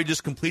Cousins probably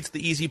just completes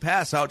the easy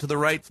pass out to the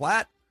right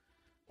flat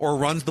or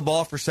runs the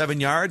ball for 7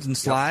 yards and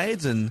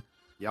slides.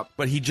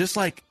 But he just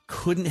like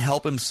couldn't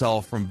help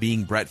himself from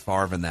being Brett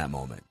Favre in that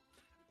moment.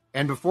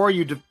 And before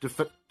you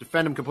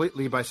defend him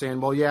completely by saying,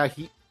 well, yeah,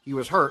 he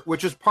was hurt,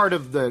 which is part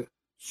of the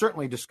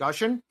certainly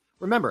discussion.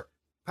 Remember,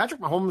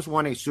 Patrick Mahomes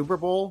won a Super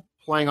Bowl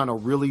playing on a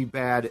really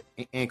bad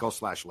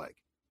ankle/leg.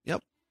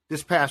 Yep.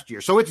 This past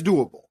year. So it's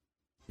doable.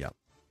 Yep.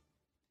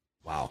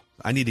 Wow.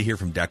 I need to hear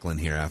from Declan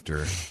here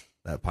after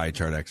that pie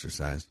chart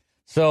exercise.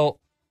 So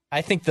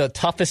I think the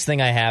toughest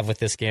thing I have with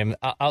this game,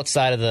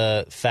 outside of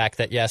the fact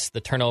that, yes,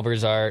 the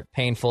turnovers are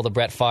painful, the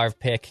Brett Favre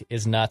pick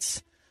is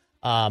nuts.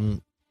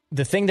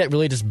 The thing that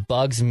really just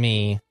bugs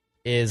me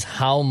is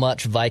how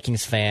much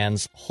Vikings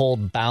fans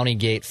hold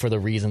Bountygate for the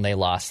reason they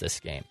lost this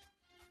game.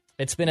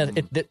 It's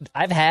been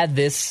I've had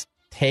this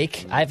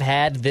take, I've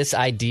had this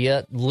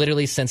idea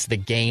literally since the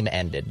game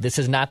ended. This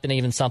has not been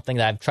even something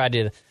that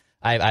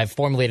I've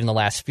formulated in the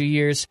last few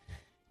years.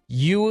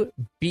 You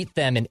beat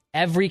them in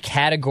every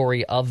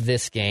category of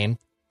this game,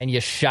 and you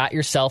shot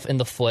yourself in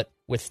the foot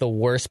with the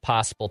worst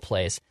possible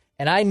plays.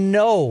 And I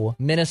know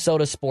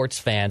Minnesota sports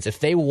fans, if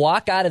they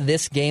walk out of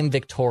this game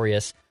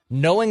victorious,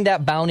 knowing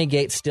that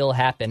Bountygate still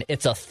happened,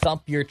 it's a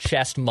thump your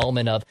chest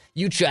moment of,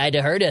 you tried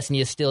to hurt us and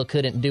you still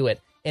couldn't do it.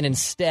 And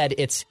instead,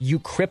 it's you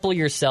cripple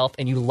yourself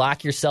and you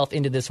lock yourself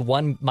into this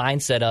one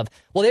mindset of,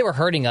 well, they were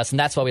hurting us and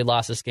that's why we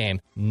lost this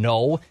game.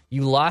 No,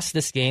 you lost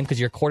this game because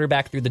your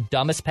quarterback threw the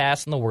dumbest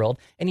pass in the world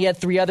and he had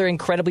 3 other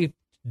incredibly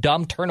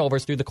dumb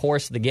turnovers through the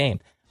course of the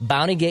game.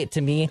 Bountygate,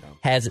 to me,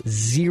 has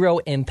zero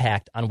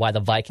impact on why the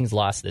Vikings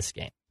lost this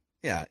game.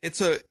 Yeah,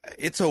 it's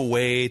a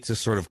way to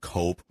sort of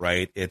cope,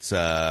 right? It's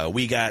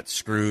we got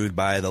screwed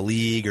by the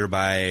league or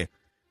by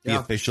the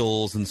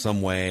officials in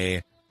some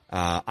way.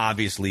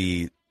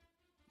 Obviously,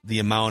 the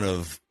amount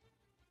of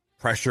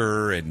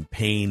pressure and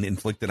pain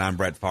inflicted on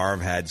Brett Favre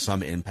had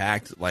some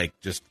impact, like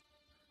just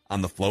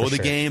on the flow of the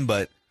game.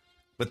 But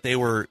they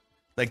were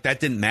like, that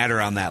didn't matter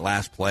on that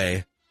last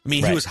play. I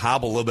mean, he was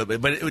hobbled a little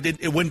bit, but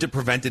it wouldn't have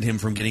prevented him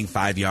from getting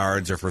 5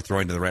 yards or for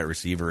throwing to the right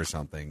receiver or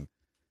something.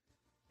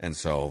 And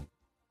so,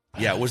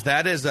 yeah, was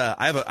that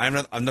I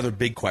have another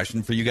big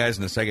question for you guys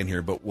in a second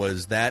here, but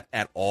was that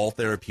at all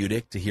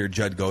therapeutic to hear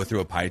Judd go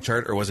through a pie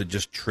chart, or was it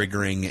just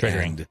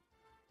triggering?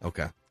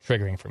 Okay.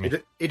 Triggering for me.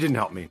 It didn't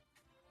help me.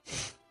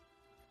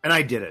 And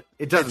I did it.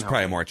 It doesn't It's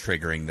probably more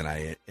triggering than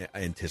I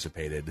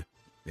anticipated.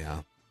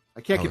 Yeah.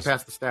 I can't get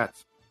past the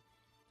stats.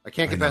 I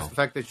can't get past the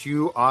fact that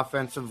you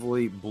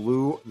offensively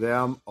blew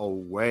them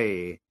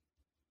away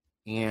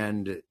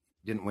and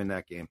didn't win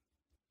that game.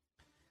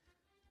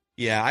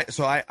 Yeah,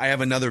 so I have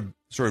another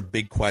sort of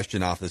big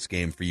question off this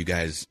game for you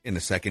guys in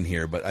a second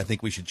here, but I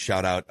think we should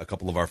shout out a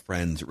couple of our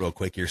friends real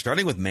quick here,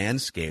 starting with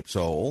Manscaped.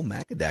 So old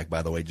Macadac,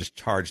 by the way, just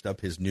charged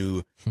up his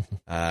new,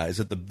 is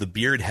it the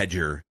Beard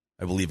Hedger,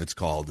 I believe it's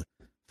called,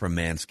 from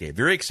Manscaped.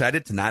 Very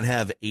excited to not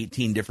have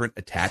 18 different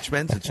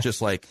attachments. It's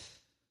just like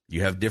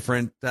you have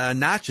different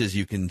notches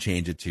you can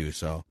change it to,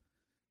 so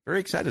very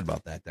excited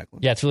about that, Declan.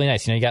 Yeah, it's really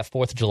nice. You know, you got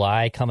 4th of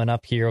July coming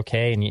up here,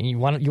 okay, and you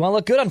want to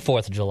look good on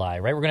 4th of July,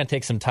 right? We're going to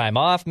take some time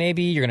off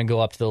maybe. You're going to go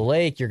up to the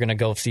lake. You're going to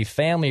go see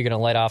family. You're going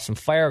to light off some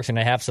fireworks. You're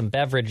going to have some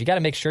beverage. You got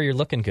to make sure you're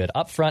looking good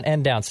up front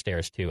and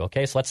downstairs too,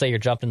 okay? So let's say you're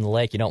jumping in the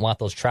lake. You don't want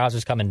those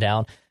trousers coming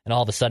down, and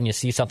all of a sudden you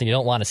see something you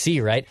don't want to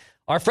see, right?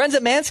 Our friends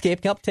at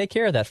Manscaped can help take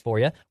care of that for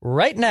you.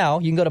 Right now,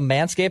 you can go to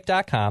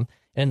manscaped.com,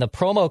 and in the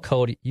promo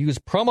code, use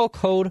promo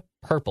code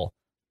PURPLE.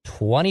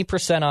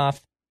 20%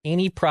 off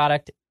any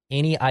product,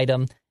 any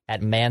item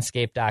at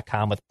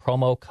manscaped.com with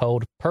promo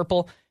code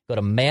PURPLE. Go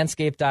to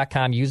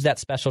manscaped.com, use that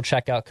special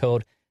checkout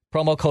code,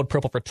 promo code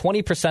PURPLE for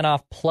 20%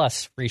 off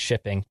plus free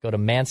shipping. Go to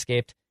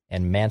Manscaped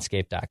and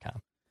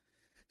manscaped.com.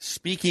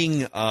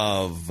 Speaking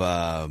of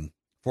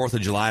 4th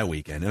of July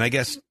weekend, and I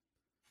guess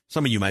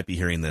some of you might be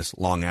hearing this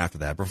long after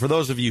that, but for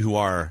those of you who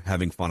are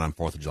having fun on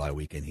 4th of July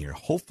weekend here,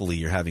 hopefully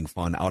you're having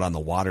fun out on the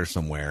water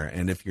somewhere,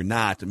 and if you're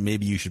not,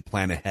 maybe you should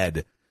plan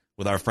ahead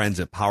with our friends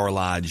at Power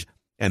Lodge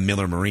and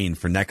Miller Marine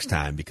for next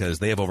time, because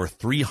they have over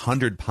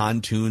 300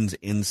 pontoons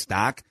in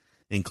stock,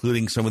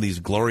 including some of these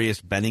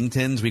glorious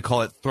Benningtons. We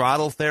call it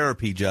throttle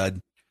therapy,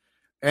 Judd.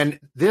 And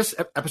this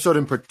episode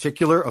in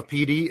particular of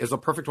PD is a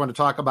perfect one to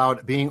talk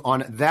about being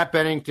on that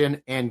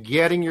Bennington and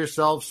getting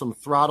yourself some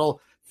throttle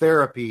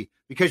therapy.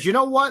 Because you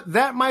know what?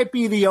 That might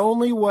be the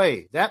only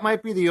way. That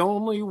might be the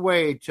only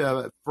way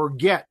to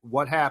forget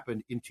what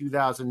happened in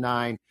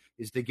 2009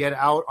 is to get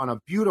out on a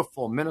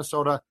beautiful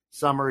Minnesota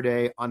summer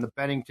day on the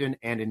Bennington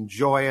and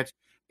enjoy it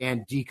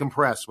and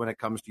decompress when it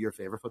comes to your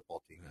favorite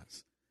football team.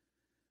 Yes.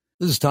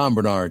 This is Tom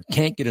Bernard.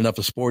 Can't get enough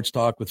of sports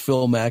talk with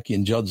Phil Mackey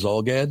and Judd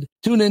Zolgad?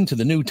 Tune in to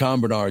the new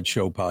Tom Bernard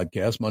Show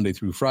podcast Monday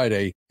through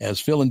Friday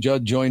as Phil and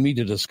Judd join me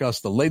to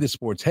discuss the latest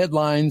sports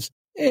headlines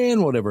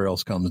and whatever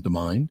else comes to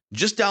mind.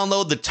 Just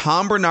download the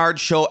Tom Bernard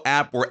Show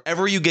app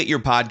wherever you get your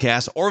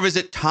podcasts or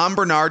visit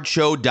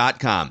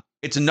tombernardshow.com.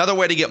 It's another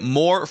way to get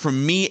more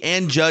from me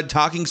and Judd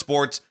talking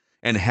sports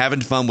and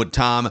having fun with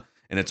Tom,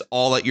 and it's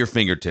all at your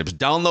fingertips.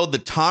 Download the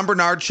Tom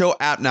Bernard Show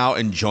app now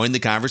and join the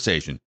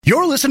conversation.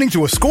 You're listening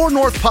to a Score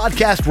North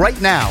podcast right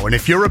now, and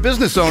if you're a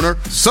business owner,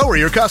 so are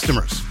your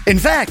customers. In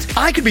fact,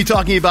 I could be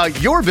talking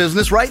about your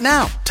business right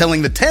now,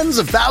 telling the tens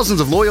of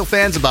thousands of loyal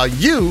fans about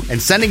you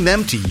and sending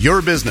them to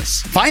your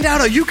business. Find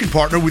out how you can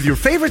partner with your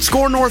favorite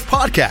Score North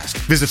podcast.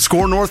 Visit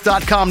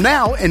scorenorth.com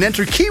now and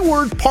enter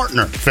keyword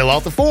partner. Fill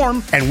out the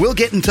form, and we'll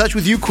get in touch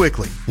with you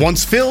quickly.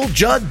 Once Phil,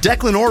 Judd,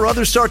 Declan, or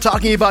others start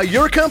talking about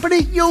your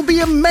company, you'll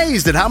be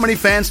amazed at how many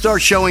fans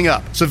start showing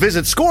up. So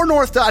visit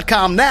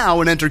scorenorth.com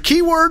now and enter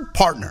keyword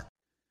partner.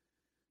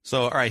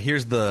 So, all right,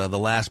 here's the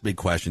last big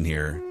question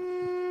here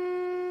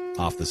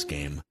off this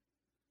game.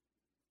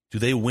 Do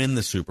they win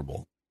the Super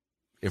Bowl?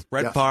 If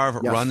Brett Favre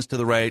runs to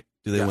the right,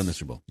 do they win the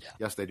Super Bowl? Yeah.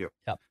 Yes, they do.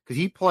 Because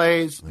he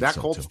plays, that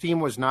Colts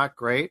team was not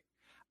great.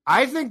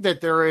 I think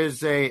that there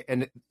is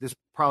and this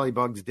probably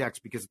bugs Dex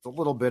because it's a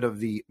little bit of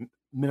the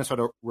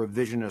Minnesota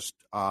revisionist,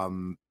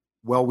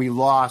 well, we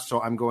lost, so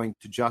I'm going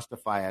to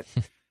justify it.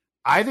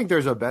 I think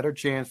there's a better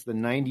chance the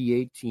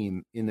 98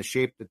 team in the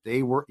shape that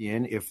they were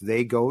in, if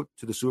they go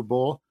to the Super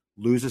Bowl,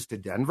 loses to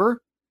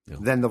Denver,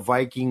 than the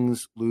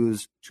Vikings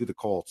lose to the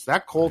Colts.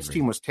 That Colts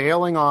team was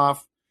tailing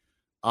off.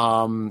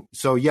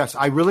 So, yes,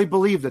 I really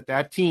believe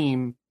that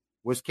team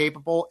was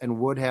capable and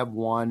would have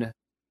won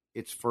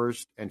its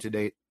first and to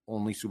date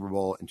only Super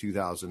Bowl in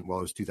 2000. Well,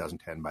 it was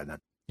 2010 by then.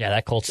 Yeah,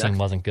 that Colts team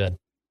wasn't good.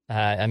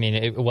 I mean,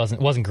 it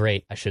wasn't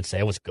great, I should say.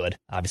 It was good.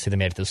 Obviously, they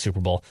made it to the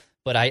Super Bowl.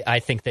 But I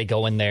think they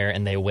go in there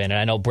and they win. And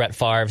I know Brett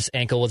Favre's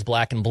ankle was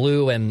black and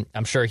blue, and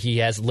I'm sure he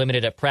has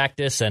limited at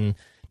practice and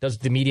does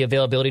the media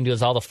availability and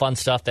does all the fun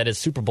stuff that is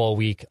Super Bowl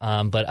week.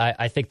 But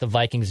I think the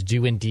Vikings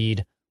do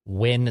indeed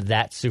win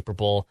that Super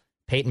Bowl.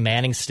 Peyton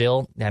Manning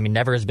still,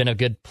 never has been a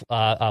good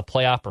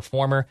playoff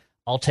performer.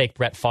 I'll take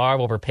Brett Favre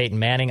over Peyton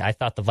Manning. I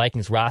thought the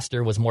Vikings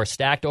roster was more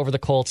stacked over the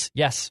Colts.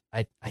 Yes,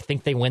 I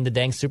think they win the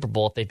dang Super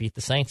Bowl if they beat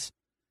the Saints.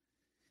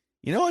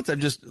 You know what? I'm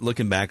just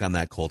looking back on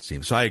that Colts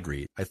team. So I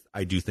agree.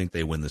 I do think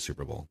they win the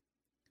Super Bowl.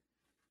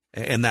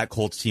 And that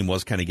Colts team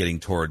was kind of getting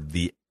toward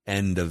the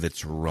end of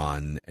its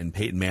run. And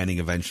Peyton Manning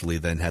eventually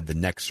then had the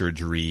neck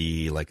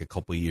surgery like a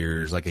couple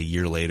years, like a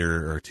year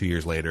later or 2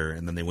 years later.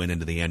 And then they went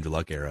into the Andrew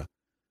Luck era.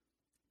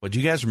 But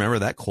do you guys remember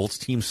that Colts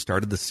team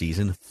started the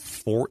season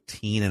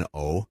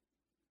 14-0?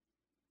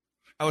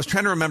 I was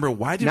trying to remember,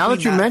 why did we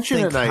not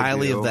think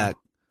highly of that?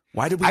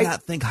 Why did we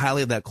not think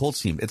highly of that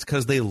Colts team? It's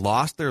because they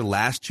lost their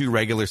last two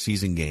regular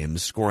season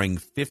games, scoring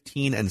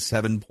 15 and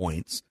 7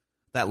 points.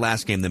 That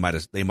last game, they might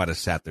have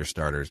sat their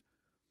starters.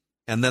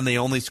 And then they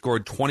only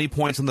scored 20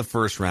 points in the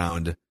first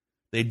round.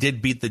 They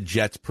did beat the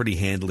Jets pretty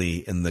handily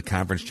in the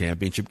conference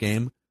championship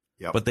game.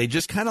 Yep. But they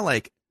just kind of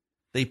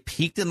they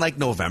peaked in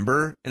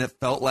November, and it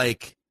felt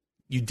like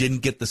you didn't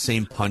get the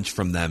same punch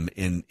from them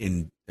in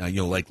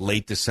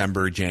late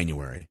December,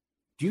 January.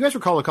 Do you guys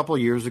recall a couple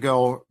of years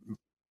ago,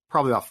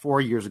 probably about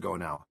 4 years ago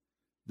now,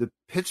 the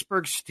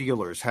Pittsburgh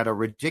Steelers had a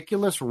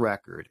ridiculous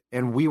record,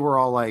 and we were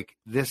all like,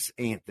 this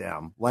ain't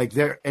them.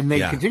 They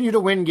continue to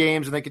win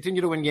games, and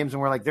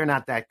we're like, they're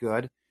not that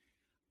good.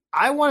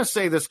 I want to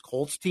say this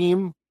Colts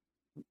team,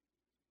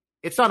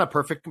 it's not a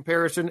perfect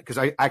comparison, because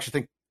I actually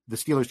think the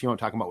Steelers team I'm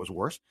talking about was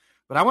worse,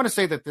 but I want to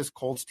say that this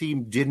Colts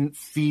team didn't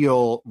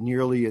feel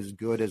nearly as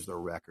good as the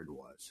record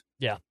was.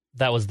 Yeah,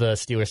 that was the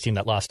Steelers team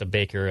that lost to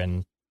Baker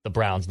and the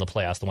Browns in the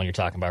playoffs, the one you're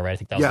talking about, right? I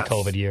think that was the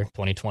COVID year,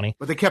 2020.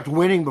 But they kept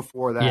winning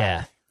before that.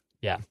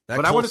 Yeah.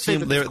 But I want to say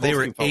that they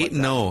were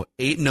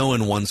 8-0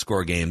 in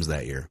one-score games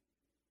that year.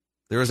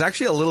 There was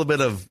actually a little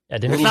bit of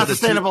not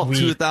sustainable.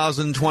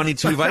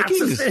 2022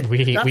 Vikings.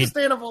 Not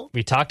sustainable.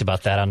 We talked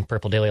about that on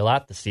Purple Daily a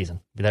lot this season.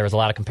 There was a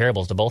lot of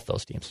comparables to both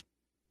those teams.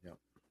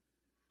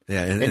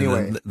 Yeah, and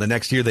then the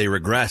next year they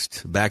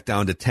regressed back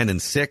down to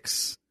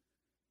 10-6.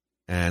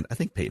 And I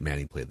think Peyton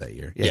Manning played that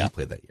year. Yeah, he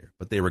played that year.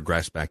 But they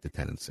regressed back to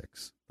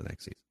 10-6 the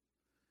next season.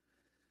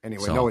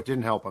 Anyway, no, it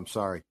didn't help. I'm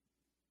sorry.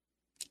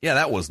 Yeah,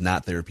 that was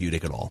not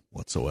therapeutic at all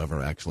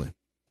whatsoever, actually.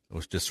 It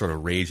was just sort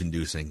of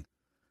rage-inducing.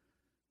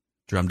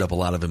 Drummed up a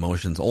lot of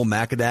emotions. Old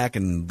Macadac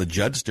and the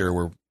Judster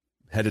were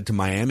headed to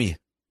Miami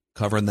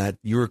covering that.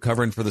 You were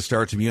covering for the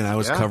Star Tribune. I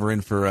was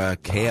covering for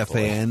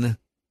KFAN.com.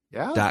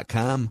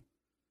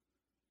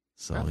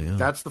 So yeah.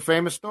 That's the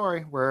famous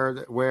story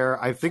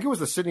where I think it was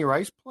the Sidney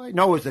Rice play.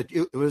 No,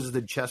 it was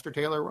the Chester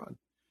Taylor run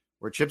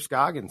where Chip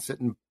Scoggins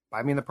sitting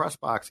by me in the press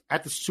box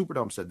at the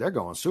Superdome said they're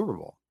going Super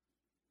Bowl,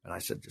 and I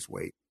said just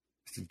wait.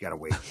 I said you gotta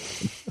wait.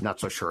 Not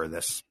so sure of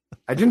this.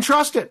 I didn't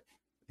trust it.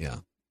 Yeah,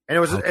 and it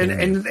was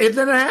and it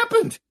then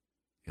happened.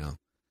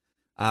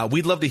 Yeah.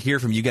 We'd love to hear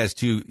from you guys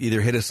too.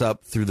 Either hit us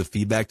up through the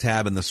feedback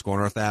tab in the Score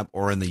North app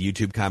or in the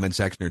YouTube comment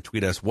section or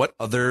tweet us. What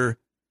other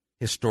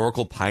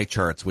historical pie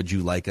charts would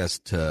you like us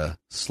to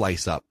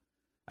slice up?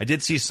 I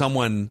did see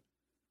someone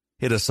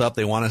hit us up.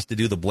 They want us to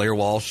do the Blair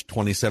Walsh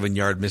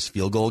 27-yard missed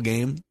field goal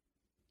game.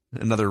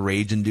 Another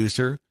rage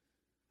inducer.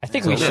 I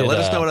think we should. Let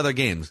us know what other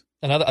games.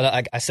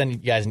 I sent you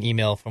guys an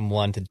email from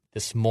one to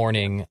this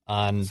morning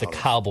on the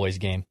Cowboys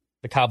game.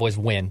 The Cowboys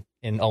win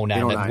in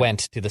 09 that went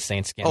to the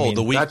Saints game. Oh,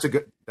 the week.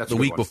 That's the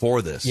week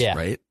before this,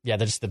 right? Yeah,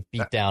 they're just the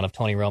beatdown of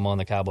Tony Romo and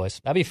the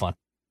Cowboys. That'd be fun.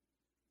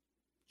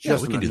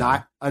 Just we can do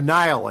that.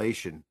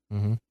 Annihilation.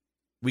 Mm-hmm.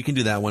 We can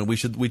do that one. We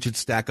should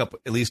stack up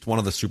at least one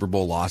of the Super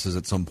Bowl losses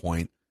at some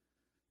point.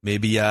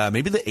 Maybe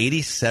the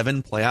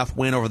 87 playoff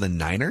win over the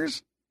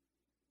Niners.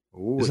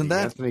 Ooh, isn't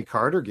that Anthony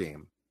Carter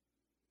game?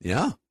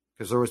 Yeah,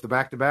 because there was the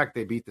back-to-back.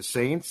 They beat the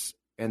Saints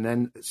and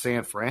then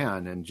San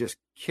Fran and just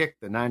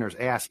kicked the Niners'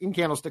 ass in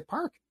Candlestick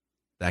Park.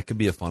 That could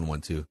be a fun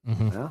one too.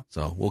 Mm-hmm. Yeah.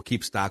 So we'll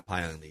keep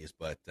stockpiling these.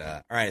 But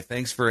all right,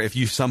 thanks for if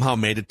you somehow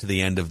made it to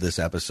the end of this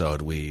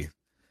episode, we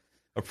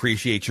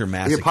appreciate your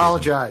masochism. We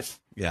apologize.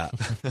 Yeah.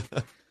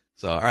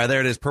 So all right, there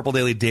it is. Purple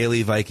Daily,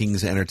 daily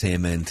Vikings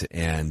entertainment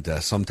and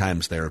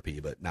sometimes therapy,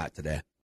 but not today.